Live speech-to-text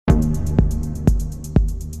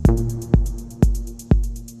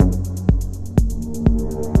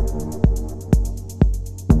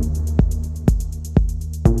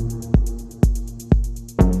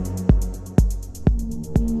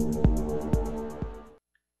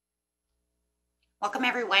Welcome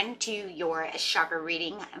everyone to your chakra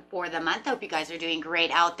reading for the month. Hope you guys are doing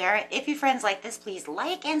great out there. If you friends like this, please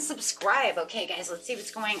like and subscribe. Okay guys, let's see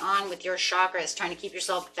what's going on with your chakras. Trying to keep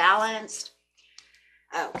yourself balanced.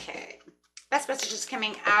 Okay, best messages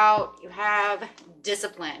coming out. You have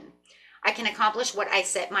discipline. I can accomplish what I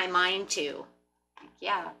set my mind to.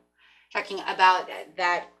 Yeah, talking about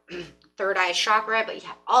that third eye chakra, but you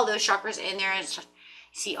have all those chakras in there. It's just,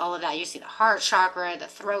 you see all of that. You see the heart chakra, the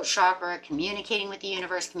throat chakra, communicating with the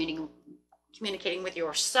universe, communicating with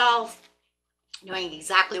yourself, knowing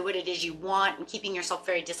exactly what it is you want and keeping yourself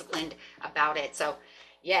very disciplined about it. So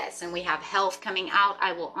yes, and we have health coming out.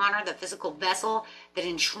 I will honor the physical vessel that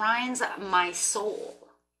enshrines my soul.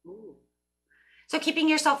 Ooh. So keeping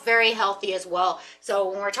yourself very healthy as well.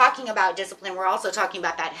 So when we're talking about discipline, we're also talking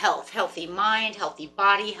about that health, healthy mind, healthy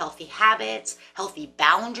body, healthy habits, healthy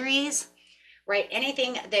boundaries, right?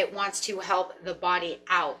 Anything that wants to help the body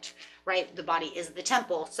out, right? The body is the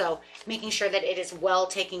temple. So making sure that it is well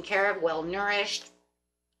taken care of, well nourished.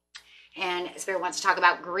 And Spirit wants to talk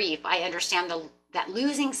about grief. I understand that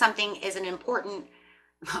losing something is an important,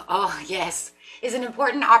 oh yes, is an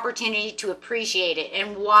important opportunity to appreciate it.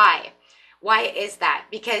 And why? Why is that?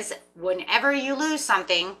 Because whenever you lose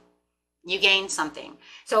something, you gain something.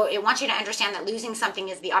 So it wants you to understand that losing something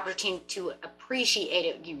is the opportunity to appreciate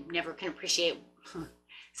it. You never can appreciate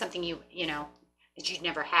something you know, that you've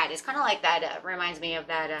never had. It's kind of like that, reminds me of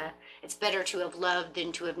that, it's better to have loved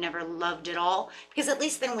than to have never loved at all. Because at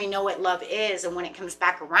least then we know what love is. And when it comes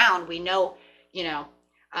back around, we know, you know,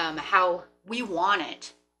 how we want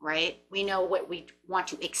it, right? We know what we want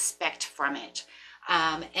to expect from it.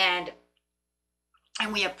 And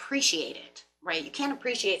we appreciate it, right? You can't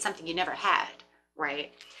appreciate something you never had,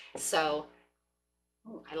 right? So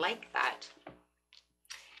I like that.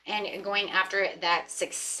 And going after that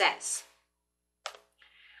success.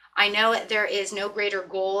 I know there is no greater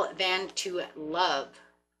goal than to love.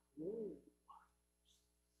 Ooh.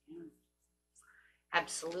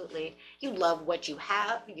 Absolutely. You love what you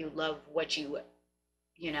have. You love what you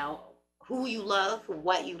know, who you love,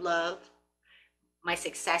 what you love. My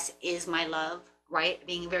success is my love. Right?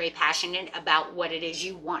 Being very passionate about what it is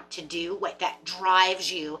you want to do, what that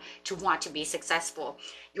drives you to want to be successful.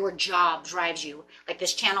 Your job drives you. Like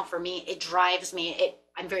this channel for me, it drives me.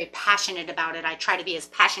 I'm very passionate about it. I try to be as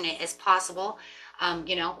passionate as possible.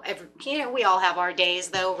 You know, we all have our days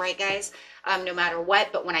though, right guys? No matter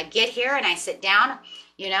what, but when I get here and I sit down,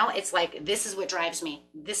 you know, it's like, this is what drives me.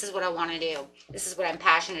 This is what I want to do. This is what I'm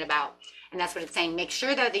passionate about. And that's what it's saying. Make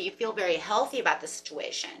sure though that you feel very healthy about the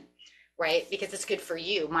situation. Right? Because it's good for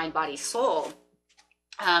you, mind, body, soul.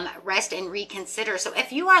 Rest and reconsider. So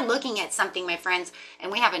if you are looking at something, my friends,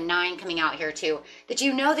 and we have a 9 coming out here too, that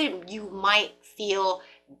you know that you might feel,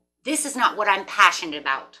 this is not what I'm passionate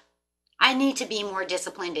about. I need to be more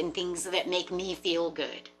disciplined in things that make me feel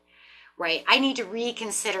good, right? I need to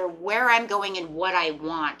reconsider where I'm going and what I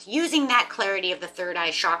want, using that clarity of the third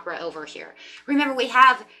eye chakra over here. Remember, we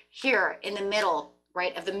have here in the middle,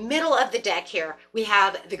 right, of the middle of the deck here, we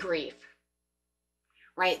have the grief.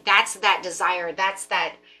 Right? That's that desire. That's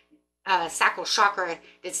that sacral chakra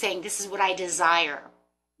that's saying, this is what I desire.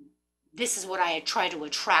 This is what I try to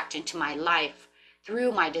attract into my life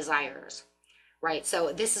through my desires. Right?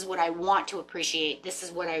 So this is what I want to appreciate. This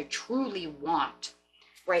is what I truly want.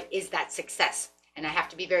 Right? Is that success. And I have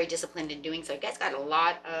to be very disciplined in doing so. You guys got a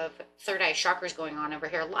lot of third eye chakras going on over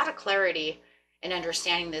here. A lot of clarity and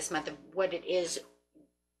understanding this month of what it is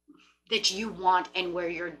that you want and where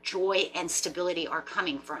your joy and stability are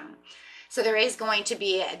coming from. So there is going to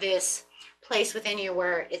be this place within you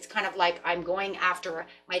where it's kind of like, I'm going after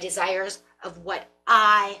my desires of what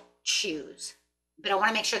I choose, but I want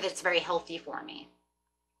to make sure that it's very healthy for me,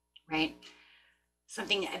 right?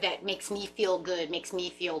 Something that makes me feel good, makes me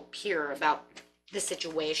feel pure about the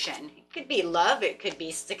situation. It could be love, it could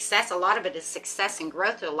be success. A lot of it is success and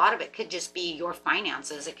growth. A lot of it could just be your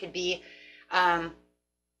finances. It could be,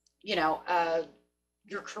 you know,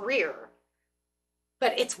 your career,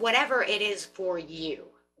 but it's whatever it is for you,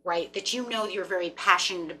 right? That you know you're very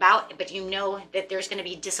passionate about, but you know that there's going to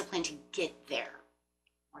be discipline to get there,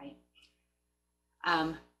 right?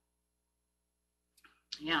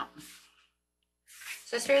 Yeah.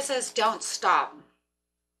 So Spirit says, don't stop.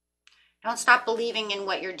 Don't stop believing in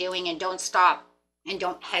what you're doing, and don't stop and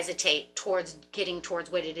don't hesitate towards getting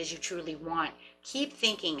towards what it is you truly want. Keep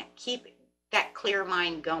thinking, keep that clear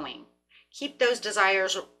mind going. Keep those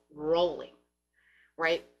desires rolling,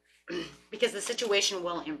 right? Because the situation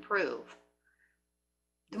will improve.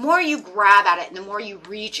 The more you grab at it and the more you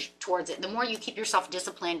reach towards it, the more you keep yourself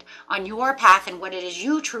disciplined on your path and what it is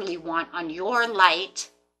you truly want, on your light,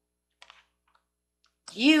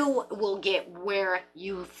 you will get where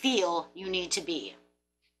you feel you need to be.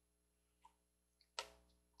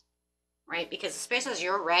 Right? Because especially as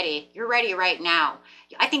you're ready right now.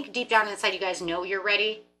 I think deep down inside you guys know you're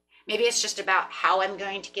ready. Maybe it's just about how I'm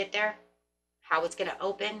going to get there, how it's going to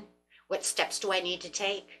open, what steps do I need to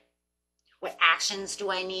take, what actions do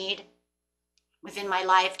I need within my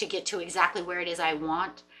life to get to exactly where it is I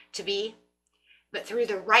want to be. But through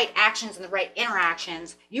the right actions and the right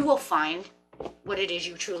interactions, you will find what it is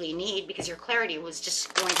you truly need, because your clarity was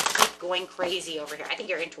just going to keep going crazy over here. I think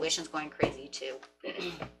your intuition's going crazy too.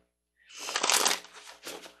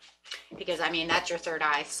 Because I mean, that's your third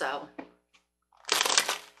eye, so.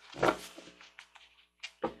 Let's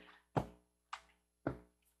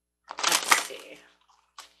see.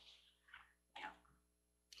 Yeah.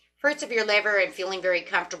 Fruits of your labor and feeling very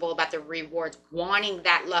comfortable about the rewards, wanting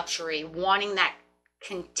that luxury, wanting that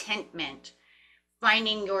contentment,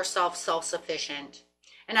 finding yourself self-sufficient.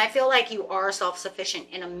 And I feel like you are self-sufficient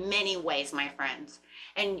in many ways, my friends.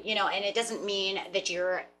 And, you know, and it doesn't mean that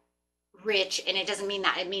you're rich, and it doesn't mean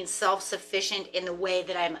that. It means self-sufficient in the way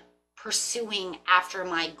that I'm pursuing after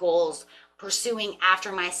my goals, pursuing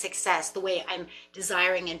after my success, the way I'm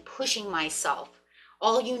desiring and pushing myself.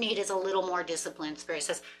 All you need is a little more discipline. Spirit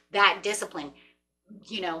says that discipline,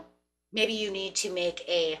 you know, maybe you need to make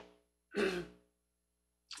a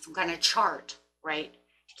some kind of chart, right,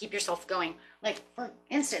 to keep yourself going. Like, for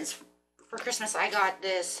instance, for Christmas, I got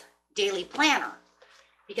this daily planner,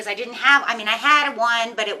 because I didn't have, I mean, I had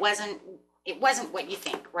one, but it wasn't what you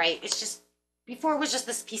think, right? It's just, before it was just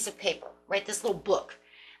this piece of paper, right? This little book.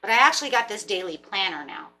 But I actually got this daily planner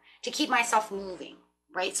now to keep myself moving,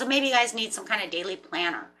 right? So maybe you guys need some kind of daily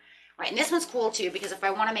planner, right? And this one's cool too, because if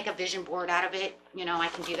I want to make a vision board out of it, you know, I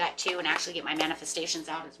can do that too, and actually get my manifestations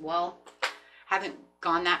out as well. Haven't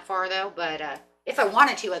gone that far though, but if I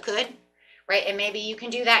wanted to, I could, right? And maybe you can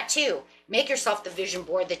do that too. Make yourself the vision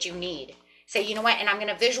board that you need. Say, you know what, and I'm going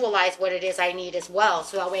to visualize what it is I need as well.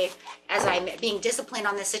 So that way, as I'm being disciplined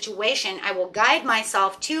on this situation, I will guide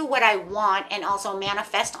myself to what I want and also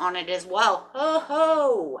manifest on it as well. Ho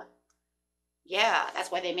ho! Yeah,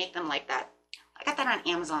 that's why they make them like that. I got that on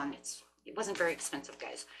Amazon. It wasn't very expensive,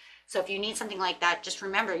 guys. So if you need something like that, just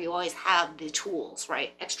remember you always have the tools,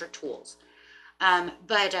 right? Extra tools.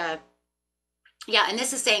 Yeah, and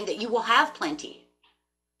this is saying that you will have plenty.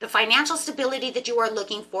 The financial stability that you are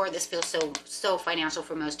looking for, this feels so financial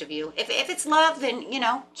for most of you. If it's love, then, you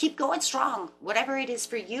know, keep going strong. Whatever it is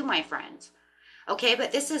for you, my friends. Okay,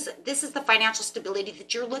 but this is the financial stability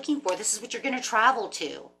that you're looking for. This is what you're going to travel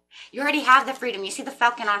to. You already have the freedom. You see the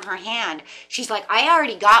falcon on her hand. She's like, I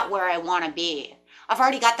already got where I want to be. I've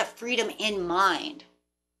already got the freedom in mind.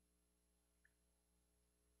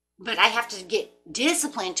 But I have to get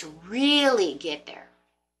disciplined to really get there.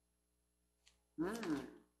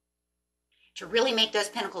 To really make those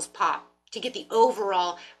pinnacles pop, to get the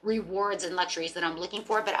overall rewards and luxuries that I'm looking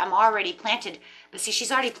for. But I'm already planted. But see,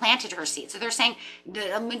 she's already planted her seeds. So they're saying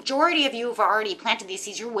the majority of you have already planted these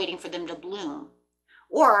seeds. You're waiting for them to bloom.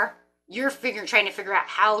 Or you're trying to figure out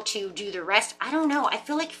how to do the rest. I don't know. I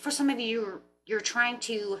feel like for some of you, you're trying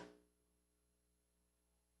to,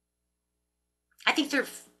 I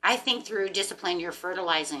think through discipline, you're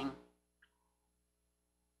fertilizing.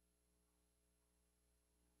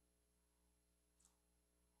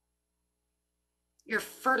 You're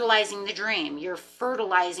fertilizing the dream. You're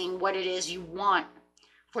fertilizing what it is you want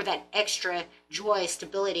for that extra joy,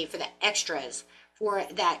 stability, for the extras, for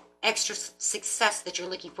that extra success that you're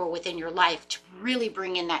looking for within your life, to really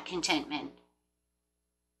bring in that contentment.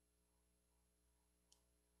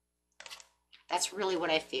 That's really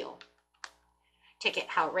what I feel. Take it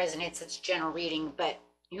how it resonates. It's general reading, but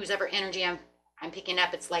whoever energy I'm picking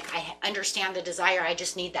up, it's like I understand the desire. I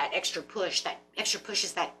just need that extra push. That extra push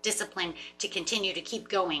is that discipline to continue to keep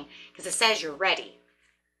going, because it says you're ready.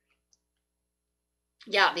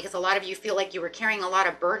 Yeah, because a lot of you feel like you were carrying a lot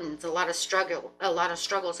of burdens, a lot of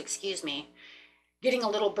struggles, excuse me, getting a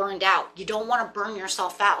little burned out. You don't want to burn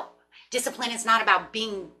yourself out. Discipline is not about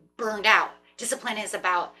being burned out. Discipline is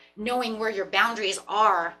about knowing where your boundaries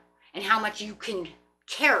are and how much you can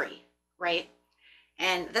carry, right?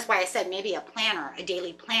 And that's why I said maybe a planner, a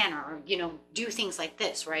daily planner, or, you know, do things like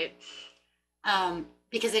this, right?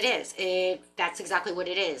 Because that's exactly what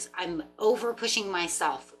it is. I'm over pushing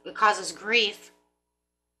myself. It causes grief,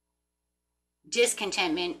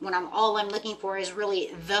 discontentment, when all I'm looking for is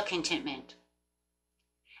really the contentment.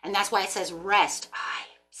 And that's why it says rest. I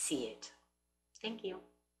see it. Thank you.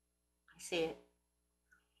 I see it.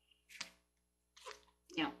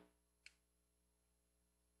 Yeah.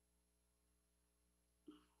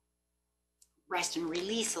 Rest and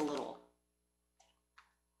release a little.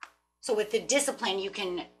 So with the discipline, you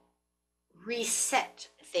can reset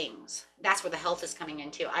things. That's where the health is coming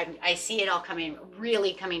into. I see it all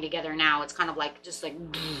really coming together now. It's kind of like, just like,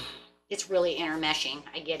 it's really intermeshing.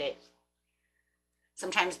 I get it.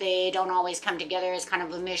 Sometimes they don't always come together as kind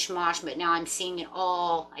of a mishmash, but now I'm seeing it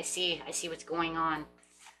all. I see what's going on.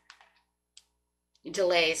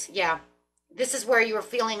 Delays, yeah. This is where you're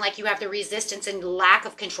feeling like you have the resistance and lack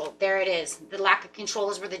of control. There it is. The lack of control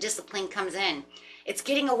is where the discipline comes in. It's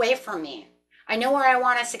getting away from me. I know where I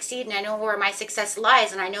want to succeed, and I know where my success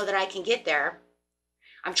lies, and I know that I can get there.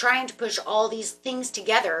 I'm trying to push all these things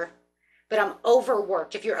together, but I'm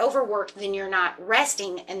overworked. If you're overworked, then you're not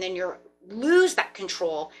resting, and then you lose that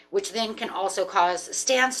control, which then can also cause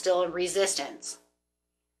standstill and resistance.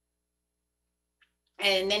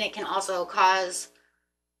 And then it can also cause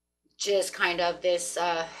just kind of this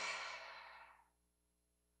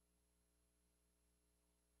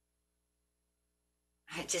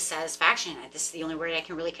dissatisfaction. This is the only word I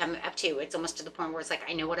can really come up to. It's almost to the point where it's like,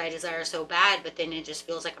 I know what I desire so bad, but then it just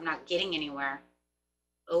feels like I'm not getting anywhere.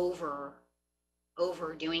 Overdoing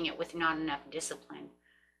it with not enough discipline.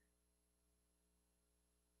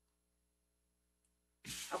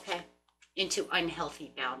 Okay. Into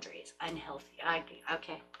unhealthy boundaries. Unhealthy.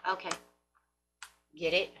 Okay.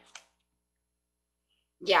 Get it?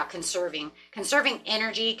 Yeah, conserving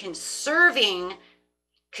energy, conserving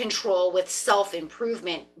control with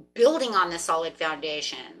self-improvement, building on the solid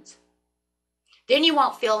foundations. Then you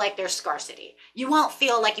won't feel like there's scarcity. You won't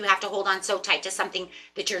feel like you have to hold on so tight to something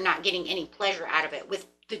that you're not getting any pleasure out of it.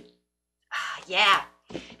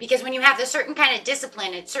 Because when you have a certain kind of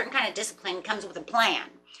discipline, comes with a plan.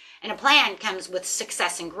 And a plan comes with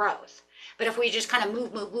success and growth. But if we just kind of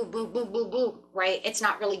move, right? It's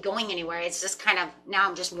not really going anywhere. It's just kind of, now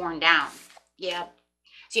I'm just worn down. Yeah.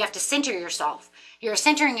 So you have to center yourself. You're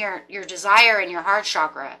centering your desire and your heart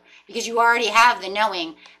chakra because you already have the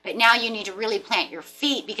knowing, but now you need to really plant your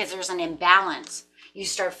feet because there's an imbalance. You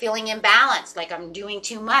start feeling imbalanced, like I'm doing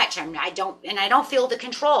too much. I don't feel the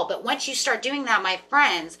control. But once you start doing that, my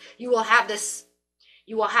friends, you will have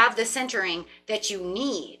the centering that you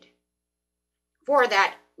need for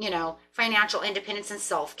that, financial independence and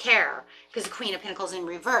self-care, because the Queen of Pentacles in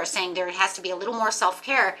reverse, saying there has to be a little more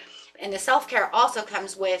self-care. And the self-care also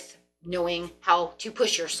comes with knowing how to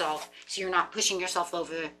push yourself, so you're not pushing yourself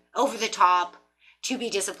over the top to be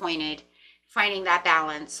disappointed, finding that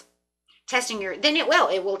balance, then it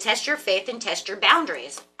will test your faith and test your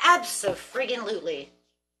boundaries. Abso-friggin-lutely.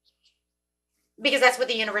 Because that's what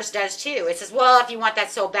the universe does too. It says, well, if you want that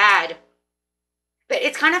so bad. But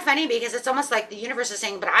it's kind of funny because it's almost like the universe is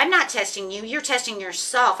saying, but I'm not testing you. You're testing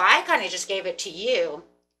yourself. I kind of just gave it to you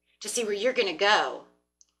to see where you're going to go.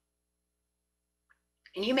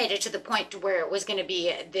 And you made it to the point to where it was going to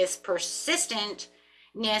be this persistentness,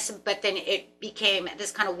 but then it became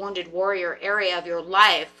this kind of wounded warrior area of your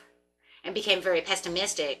life and became very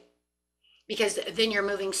pessimistic. Because then you're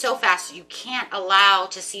moving so fast, you can't allow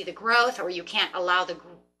to see the growth, or you can't allow the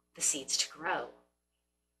seeds to grow.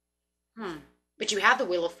 But you have the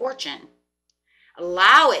Wheel of Fortune.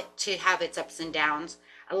 Allow it to have its ups and downs.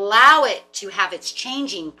 Allow it to have its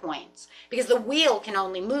changing points. Because the wheel can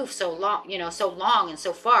only move so long, and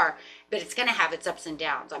so far, but it's going to have its ups and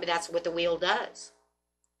downs. I mean, that's what the wheel does.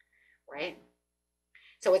 Right?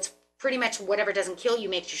 So it's pretty much whatever doesn't kill you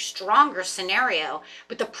makes you stronger scenario.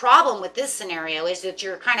 But the problem with this scenario is that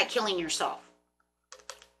you're kind of killing yourself.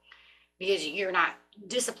 Because you're not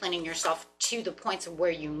disciplining yourself to the points of where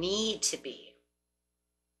you need to be.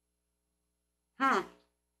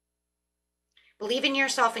 Believe in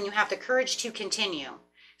yourself and you have the courage to continue.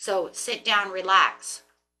 So sit down, relax,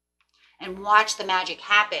 and watch the magic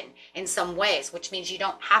happen in some ways, which means you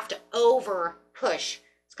don't have to over push.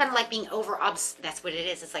 It's kind of like being that's what it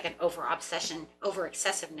is. It's like an over obsession, over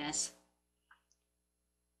excessiveness.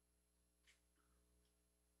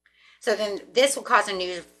 So then this will cause a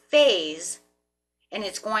new phase, and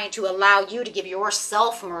it's going to allow you to give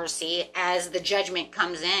yourself mercy as the judgment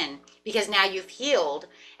comes in, because now you've healed,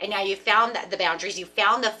 and now you've found the boundaries, you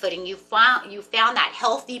found the footing, you found that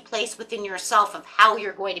healthy place within yourself of how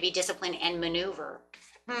you're going to be disciplined and maneuver.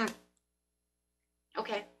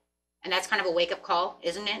 Okay. And that's kind of a wake-up call,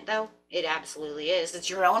 isn't it, though? It absolutely is. It's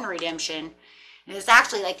your own redemption. And it's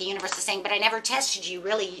actually like the universe is saying, but I never tested you,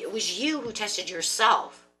 really. It was you who tested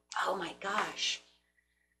yourself. Oh, my gosh.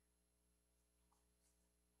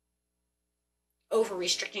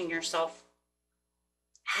 Over-restricting yourself.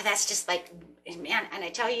 That's just like, man, and I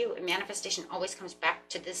tell you, manifestation always comes back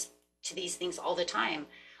to these things all the time.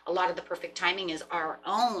 A lot of the perfect timing is our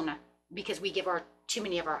own, because we give too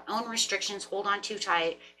many of our own restrictions, hold on too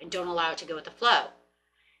tight, and don't allow it to go with the flow.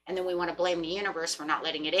 And then we want to blame the universe for not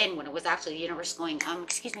letting it in when it was actually the universe going,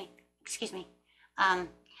 excuse me.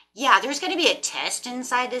 Yeah, there's going to be a test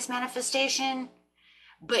inside this manifestation,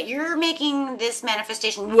 but you're making this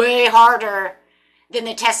manifestation way harder than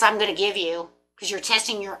the test I'm going to give you because you're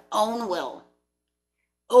testing your own will,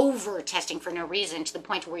 over testing for no reason to the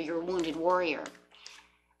point where you're a wounded warrior.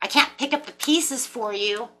 I can't pick up the pieces for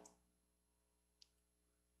you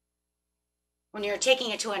when you're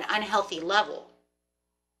taking it to an unhealthy level.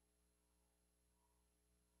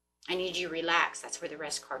 I need you to relax. That's where the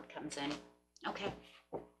rest card comes in. Okay.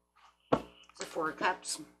 The 4 of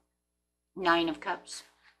Cups. 9 of Cups.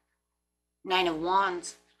 9 of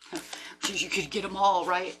Wands. You could get them all,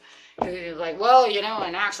 right? You're like, well, you know,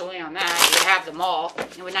 and actually on that, you have them all.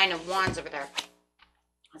 And with 9 of Wands over there.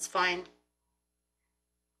 That's fine.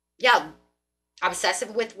 Yeah.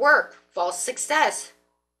 Obsessive with work. False success.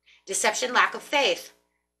 Deception, lack of faith.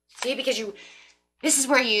 See, because this is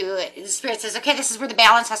where the Spirit says, okay, this is where the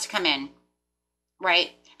balance has to come in,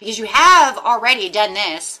 right? Because you have already done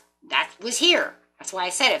this. That was here. That's why I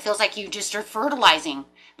said it feels like you just are fertilizing.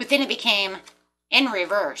 But then it became in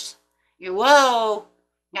reverse. Whoa,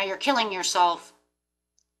 now you're killing yourself,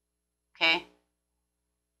 okay,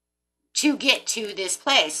 to get to this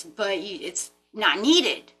place. But it's not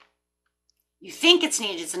needed. You think it's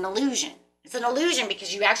needed. It's an illusion. It's an illusion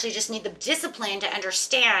because you actually just need the discipline to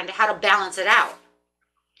understand how to balance it out.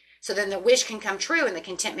 So then the wish can come true and the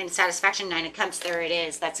contentment and satisfaction, 9 of Cups, there it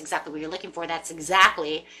is. That's exactly what you're looking for. That's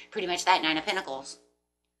exactly pretty much that 9 of Pentacles.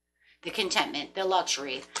 The contentment, the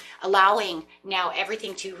luxury, allowing now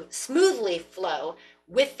everything to smoothly flow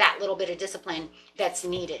with that little bit of discipline that's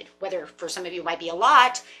needed. Whether for some of you it might be a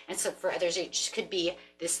lot, and so for others it just could be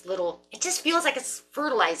this little, it just feels like it's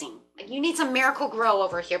fertilizing. Like you need some miracle grow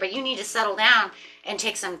over here, but you need to settle down and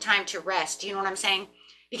take some time to rest. Do you know what I'm saying?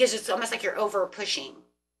 Because it's almost like you're over pushing.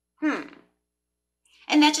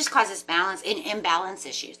 And that just causes balance and imbalance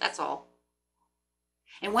issues. That's all.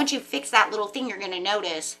 And once you fix that little thing, you're going to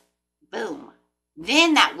notice, boom,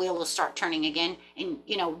 then that wheel will start turning again and,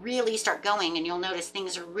 you know, really start going. And you'll notice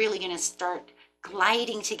things are really going to start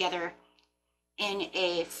gliding together in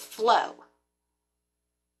a flow,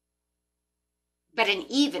 but an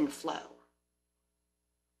even flow.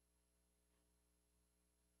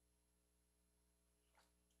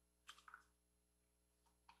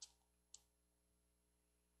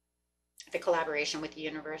 The collaboration with the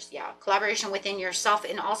universe, yeah, collaboration within yourself,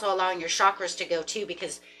 and also allowing your chakras to go too,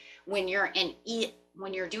 because when you're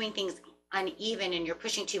when you're doing things uneven and you're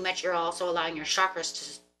pushing too much, you're also allowing your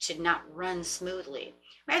chakras to not run smoothly.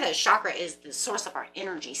 Remember that chakra is the source of our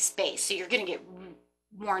energy space, so you're going to get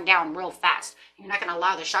worn down real fast. You're not going to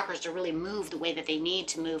allow the chakras to really move the way that they need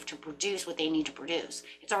to move to produce what they need to produce.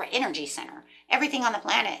 It's our energy center. Everything on the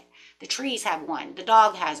planet, the trees have one, the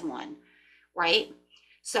dog has one, right?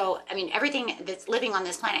 So, I mean, everything that's living on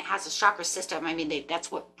this planet has a chakra system. I mean,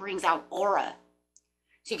 that's what brings out aura.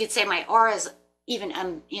 So you could say my aura is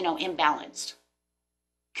even, you know, imbalanced.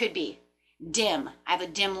 Could be dim. I have a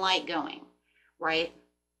dim light going, right?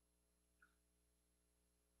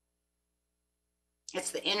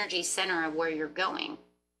 It's the energy center of where you're going.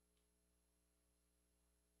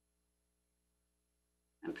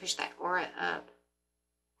 And push that aura up.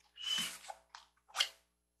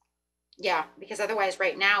 Yeah, because otherwise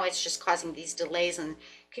right now it's just causing these delays and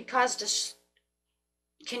could cause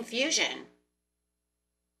confusion.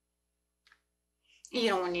 You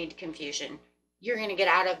don't need confusion. You're going to get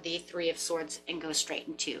out of the 3 of Swords and go straight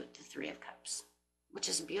into the 3 of Cups, which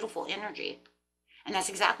is beautiful energy. And that's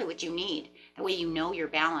exactly what you need. That way you know you're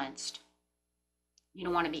balanced. You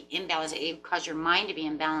don't want to be imbalanced. It will cause your mind to be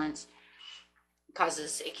imbalanced.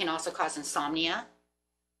 It can also cause insomnia.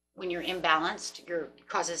 When you're imbalanced, it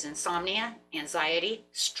causes insomnia, anxiety,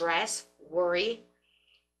 stress, worry,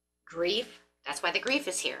 grief. That's why the grief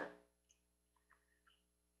is here.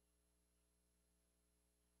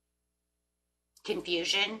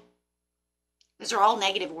 Confusion. Those are all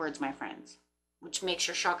negative words, my friends, which makes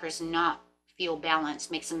your chakras not feel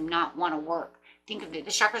balanced, makes them not want to work. Think of it,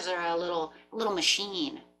 the chakras are a little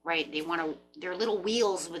machine, right? They're little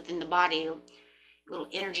wheels within the body, little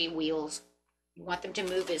energy wheels. You want them to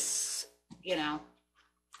move as, you know,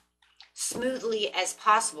 smoothly as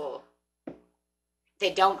possible.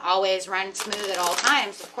 They don't always run smooth at all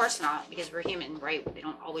times, of course not, because we're human, right? They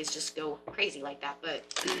don't always just go crazy like that, but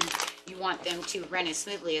you want them to run as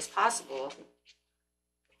smoothly as possible.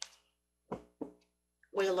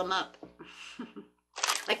 Oil them up.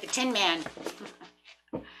 Like the Tin Man.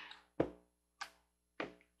 Okay,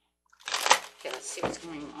 let's see what's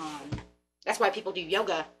going on. That's why people do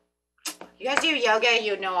yoga. You guys do yoga,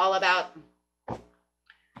 you know all about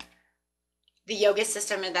the yoga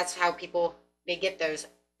system, and that's how people, they get those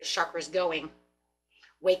chakras going,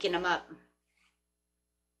 waking them up.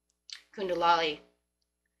 Kundalali.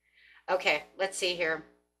 Okay, let's see here.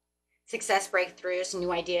 Success, breakthroughs,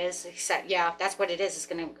 new ideas. Yeah, that's what it is. It's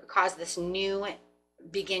going to cause this new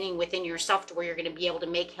beginning within yourself to where you're going to be able to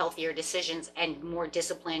make healthier decisions and more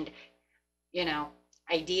disciplined, you know,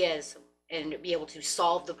 ideas, and be able to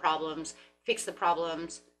solve the problems, fix the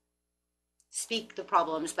problems, speak the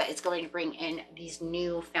problems, but it's going to bring in these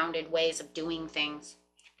new founded ways of doing things.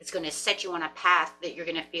 It's going to set you on a path that you're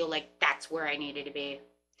going to feel like that's where I needed to be.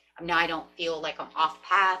 Now I don't feel like I'm off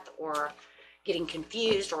path or getting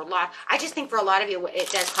confused or lost. I just think for a lot of you,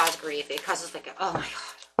 it does cause grief. It causes like, oh my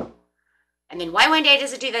God. And then why one day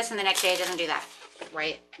does it do this and the next day it doesn't do that,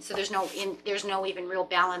 right? So there's no even real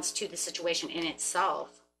balance to the situation in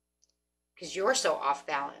itself because you're so off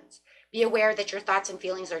balance. Be aware that your thoughts and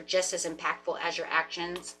feelings are just as impactful as your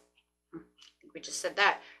actions. I think we just said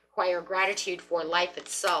that. Acquire gratitude for life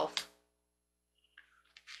itself.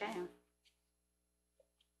 Okay.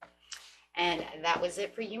 And that was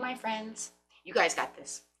it for you, my friends. You guys got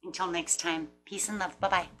this. Until next time, peace and love.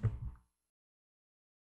 Bye-bye.